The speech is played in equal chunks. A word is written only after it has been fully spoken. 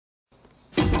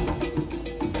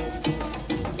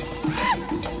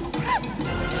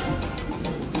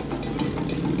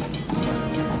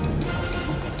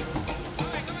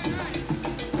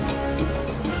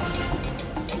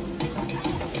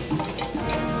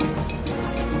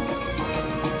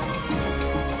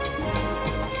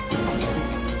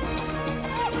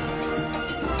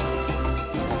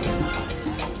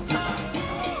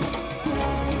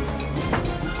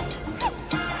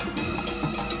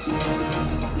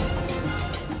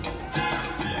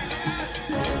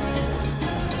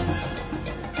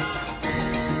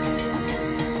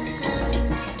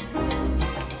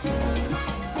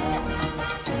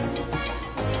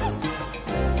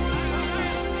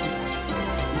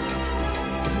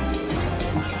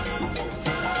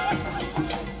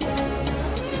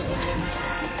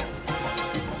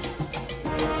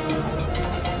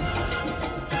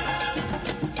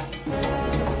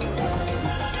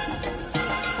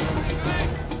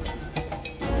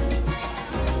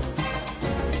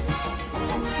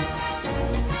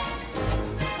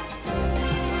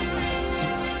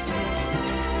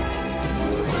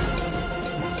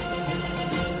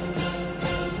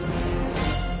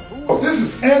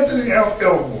This is Anthony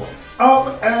Elmore. I'm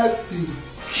at the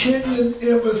Kenyan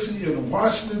Embassy in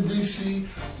Washington, D.C.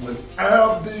 with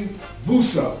Abdi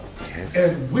Musa. Yes.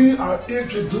 And we are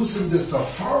introducing the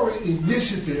Safari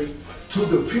Initiative to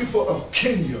the people of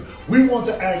Kenya. We want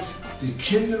to ask the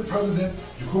Kenyan President,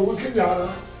 Uhuru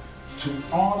Kenyatta, to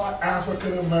honor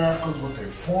African Americans with a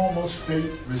formal state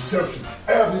reception.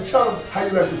 Abdi, tell them how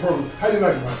you like the program. How you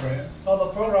like it, my friend? Well,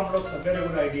 the program looks a very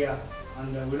good idea,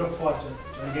 and we look forward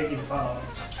to engaging further on it.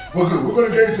 Well, good. We're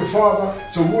going to engage the father,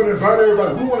 so we want to invite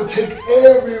everybody. We want to take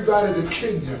everybody to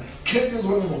Kenya. Kenya is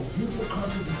one of the most beautiful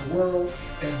countries in the world,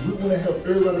 and we want to have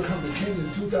everybody come to Kenya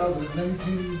in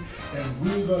 2019, and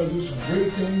we're going to do some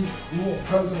great things. We want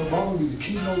President Obama to be the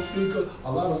keynote speaker,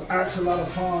 a lot of action, a lot of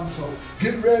fun. So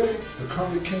get ready to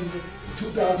come to Kenya in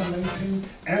 2019.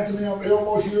 Anthony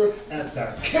Elmore here at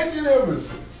the Kenyan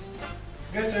Embassy.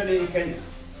 Get ready in Kenya.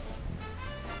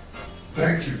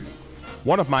 Thank you.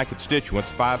 One of my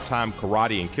constituents, five-time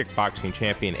karate and kickboxing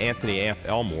champion Anthony Amp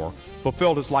Elmore,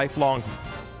 fulfilled his lifelong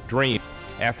dream.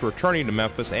 After returning to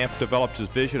Memphis, Amp developed his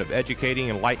vision of educating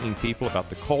and enlightening people about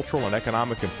the cultural and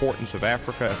economic importance of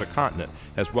Africa as a continent,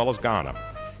 as well as Ghana.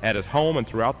 At his home and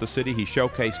throughout the city, he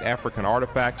showcased African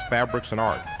artifacts, fabrics, and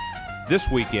art. This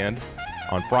weekend,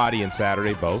 on Friday and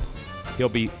Saturday both, he'll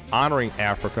be honoring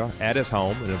Africa at his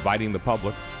home and inviting the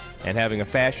public, and having a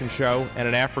fashion show and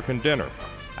an African dinner.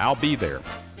 I'll be there.